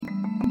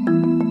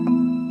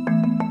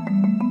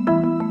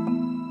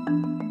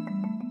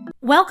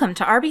Welcome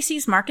to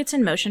RBC's Markets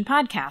in Motion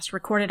podcast,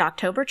 recorded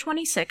October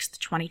 26,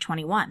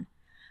 2021.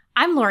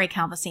 I'm Lori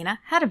Calvasina,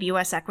 Head of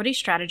U.S. Equity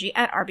Strategy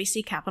at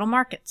RBC Capital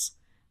Markets.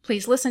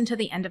 Please listen to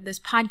the end of this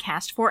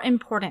podcast for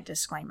important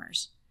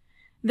disclaimers.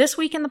 This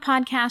week in the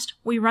podcast,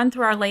 we run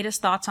through our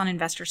latest thoughts on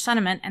investor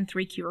sentiment and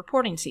 3Q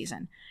reporting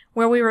season,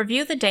 where we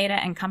review the data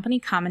and company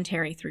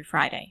commentary through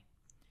Friday.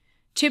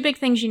 Two big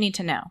things you need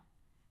to know.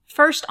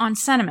 First, on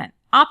sentiment,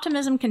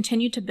 optimism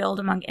continued to build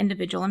among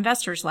individual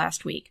investors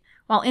last week,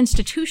 while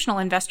institutional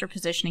investor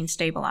positioning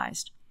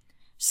stabilized.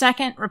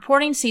 Second,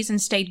 reporting season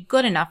stayed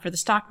good enough for the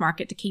stock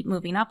market to keep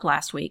moving up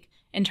last week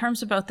in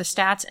terms of both the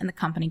stats and the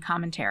company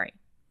commentary.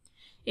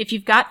 If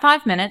you've got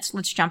 5 minutes,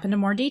 let's jump into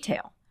more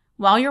detail.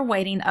 While you're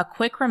waiting, a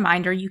quick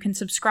reminder you can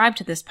subscribe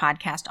to this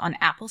podcast on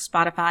Apple,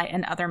 Spotify,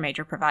 and other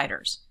major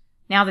providers.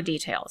 Now the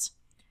details.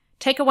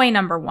 Takeaway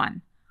number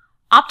 1.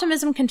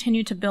 Optimism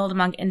continued to build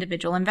among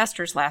individual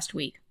investors last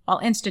week, while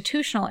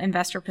institutional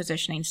investor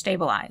positioning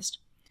stabilized.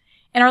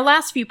 In our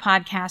last few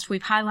podcasts,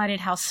 we've highlighted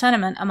how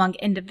sentiment among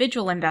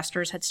individual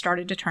investors had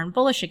started to turn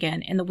bullish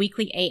again in the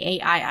weekly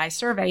AAII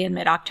survey in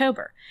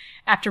mid-October,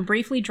 after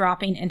briefly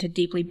dropping into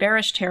deeply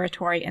bearish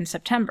territory in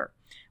September,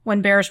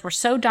 when bears were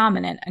so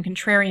dominant a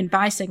contrarian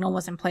buy signal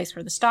was in place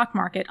for the stock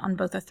market on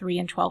both a 3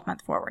 and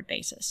 12-month forward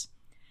basis.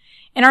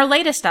 In our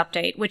latest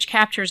update, which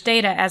captures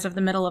data as of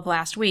the middle of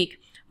last week,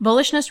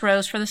 bullishness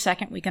rose for the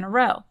second week in a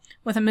row,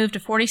 with a move to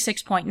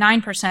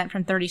 46.9%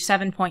 from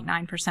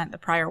 37.9% the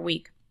prior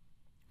week.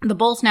 The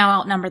bulls now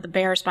outnumber the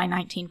bears by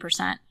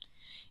 19%.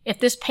 If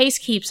this pace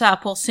keeps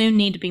up, we'll soon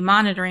need to be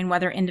monitoring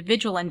whether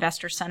individual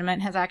investor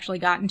sentiment has actually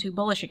gotten too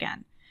bullish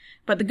again.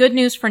 But the good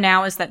news for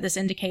now is that this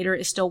indicator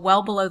is still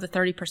well below the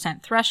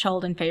 30%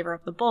 threshold in favor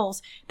of the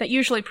bulls that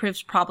usually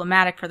proves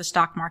problematic for the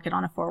stock market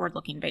on a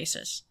forward-looking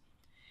basis.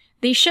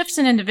 These shifts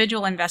in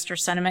individual investor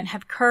sentiment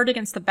have occurred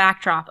against the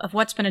backdrop of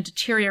what's been a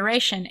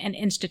deterioration in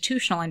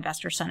institutional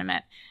investor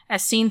sentiment,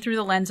 as seen through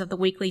the lens of the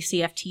weekly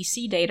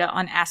CFTC data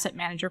on asset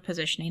manager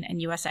positioning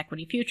and U.S.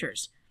 equity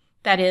futures.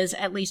 That is,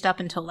 at least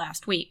up until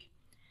last week.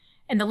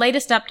 In the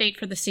latest update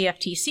for the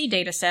CFTC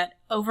dataset,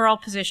 overall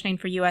positioning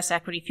for U.S.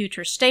 equity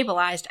futures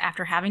stabilized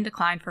after having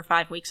declined for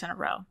 5 weeks in a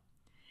row.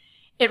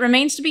 It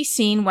remains to be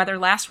seen whether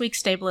last week's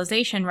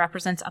stabilization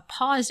represents a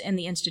pause in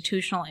the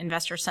institutional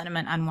investor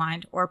sentiment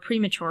unwind or a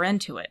premature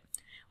end to it.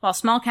 While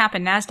small cap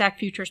and NASDAQ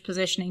futures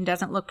positioning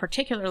doesn't look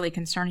particularly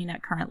concerning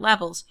at current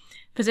levels,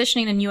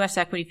 positioning in U.S.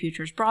 equity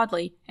futures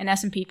broadly and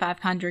S&P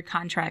 500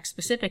 contracts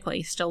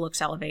specifically still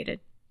looks elevated.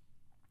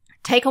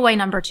 Takeaway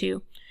number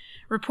 2.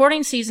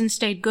 Reporting season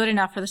stayed good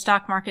enough for the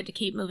stock market to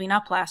keep moving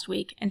up last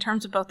week in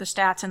terms of both the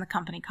stats and the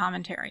company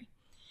commentary.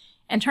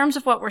 In terms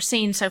of what we're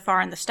seeing so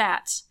far in the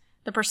stats,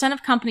 the percent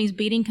of companies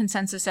beating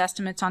consensus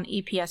estimates on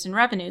EPS and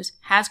revenues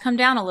has come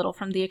down a little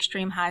from the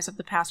extreme highs of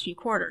the past few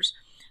quarters,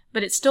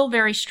 but it's still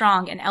very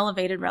strong and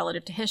elevated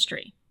relative to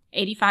history,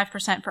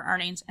 85% for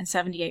earnings and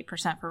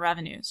 78% for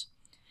revenues.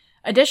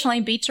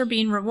 Additionally, beats are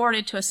being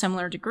rewarded to a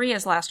similar degree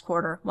as last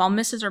quarter, while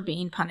misses are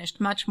being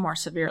punished much more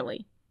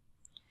severely.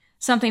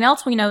 Something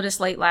else we noticed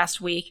late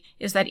last week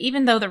is that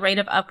even though the rate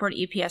of upward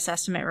EPS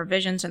estimate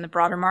revisions in the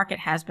broader market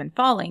has been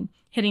falling,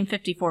 hitting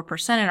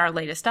 54% in our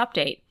latest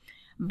update,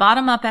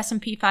 bottom-up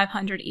S&P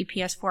 500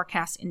 EPS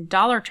forecasts in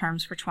dollar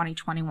terms for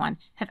 2021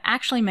 have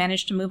actually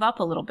managed to move up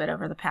a little bit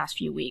over the past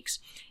few weeks.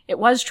 It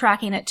was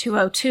tracking at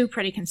 202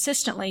 pretty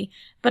consistently,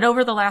 but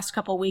over the last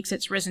couple weeks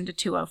it's risen to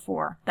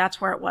 204. That's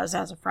where it was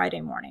as of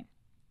Friday morning.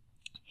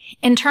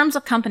 In terms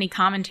of company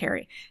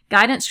commentary,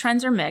 guidance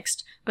trends are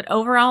mixed, but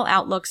overall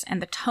outlooks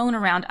and the tone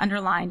around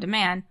underlying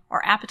demand,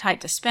 or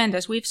appetite to spend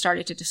as we've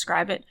started to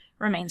describe it,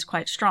 remains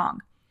quite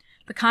strong.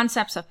 The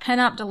concepts of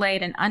pent-up,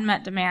 delayed, and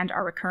unmet demand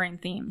are recurring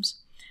themes.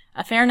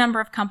 A fair number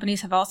of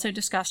companies have also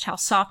discussed how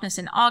softness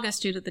in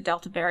August due to the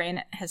Delta variant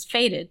has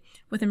faded,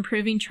 with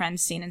improving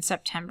trends seen in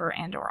September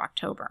and/or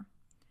October.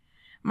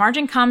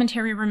 Margin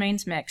commentary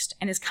remains mixed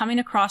and is coming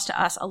across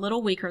to us a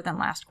little weaker than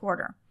last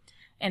quarter.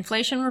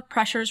 Inflation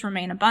pressures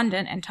remain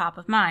abundant and top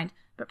of mind,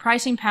 but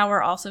pricing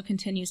power also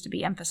continues to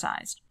be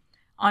emphasized.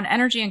 On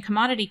energy and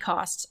commodity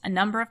costs, a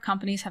number of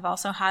companies have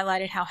also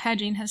highlighted how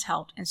hedging has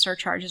helped and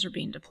surcharges are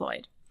being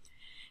deployed.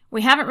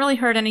 We haven't really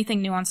heard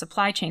anything new on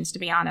supply chains, to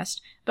be honest,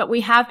 but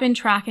we have been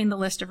tracking the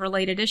list of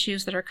related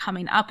issues that are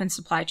coming up in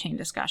supply chain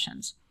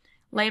discussions.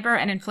 Labor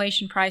and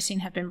inflation pricing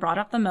have been brought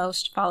up the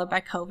most, followed by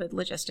COVID,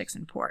 logistics,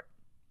 and port.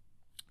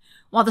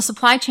 While the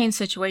supply chain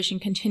situation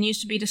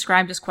continues to be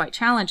described as quite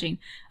challenging,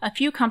 a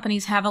few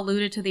companies have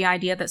alluded to the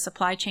idea that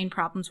supply chain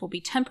problems will be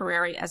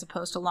temporary as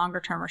opposed to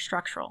longer-term or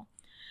structural.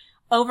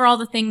 Overall,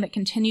 the thing that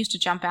continues to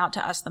jump out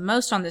to us the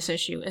most on this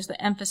issue is the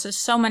emphasis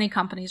so many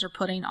companies are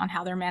putting on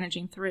how they're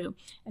managing through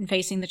and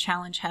facing the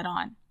challenge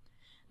head-on.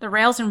 The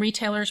rails and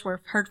retailers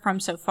we've heard from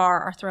so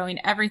far are throwing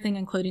everything,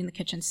 including the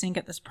kitchen sink,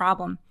 at this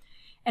problem.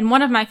 And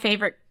one of my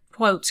favorite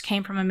quotes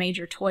came from a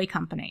major toy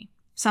company,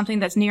 something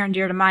that's near and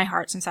dear to my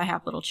heart since I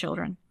have little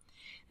children.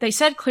 They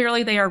said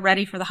clearly they are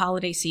ready for the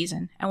holiday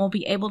season and will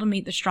be able to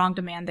meet the strong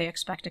demand they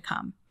expect to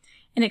come.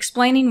 In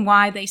explaining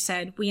why, they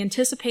said, "We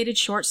anticipated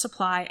short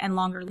supply and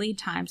longer lead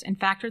times and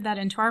factored that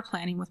into our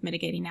planning with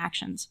mitigating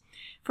actions.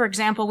 For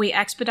example, we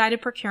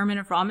expedited procurement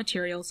of raw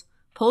materials,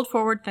 pulled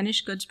forward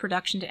finished goods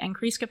production to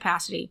increase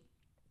capacity,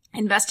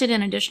 invested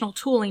in additional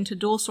tooling to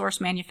dual-source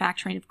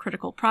manufacturing of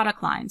critical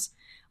product lines,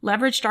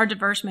 leveraged our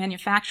diverse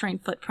manufacturing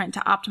footprint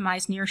to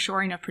optimize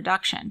nearshoring of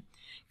production,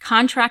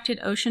 contracted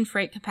ocean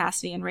freight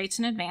capacity and rates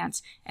in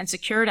advance, and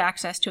secured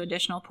access to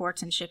additional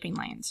ports and shipping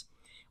lanes.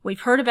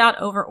 We've heard about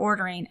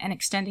over-ordering and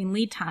extending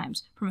lead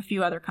times from a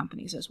few other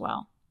companies as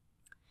well."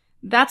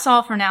 That's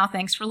all for now.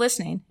 Thanks for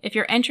listening. If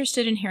you're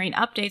interested in hearing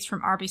updates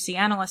from RBC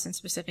analysts in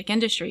specific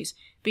industries,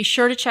 be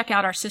sure to check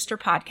out our sister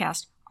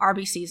podcast,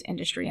 RBC's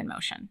Industry in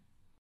Motion.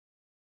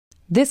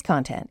 This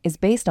content is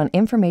based on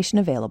information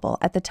available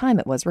at the time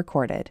it was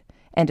recorded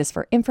and is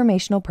for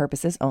informational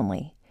purposes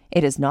only.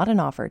 It is not an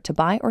offer to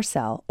buy or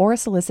sell or a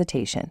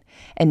solicitation,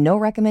 and no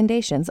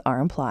recommendations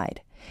are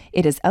implied.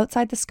 It is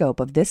outside the scope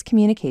of this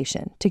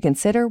communication to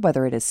consider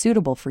whether it is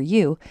suitable for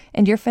you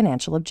and your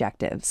financial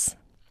objectives.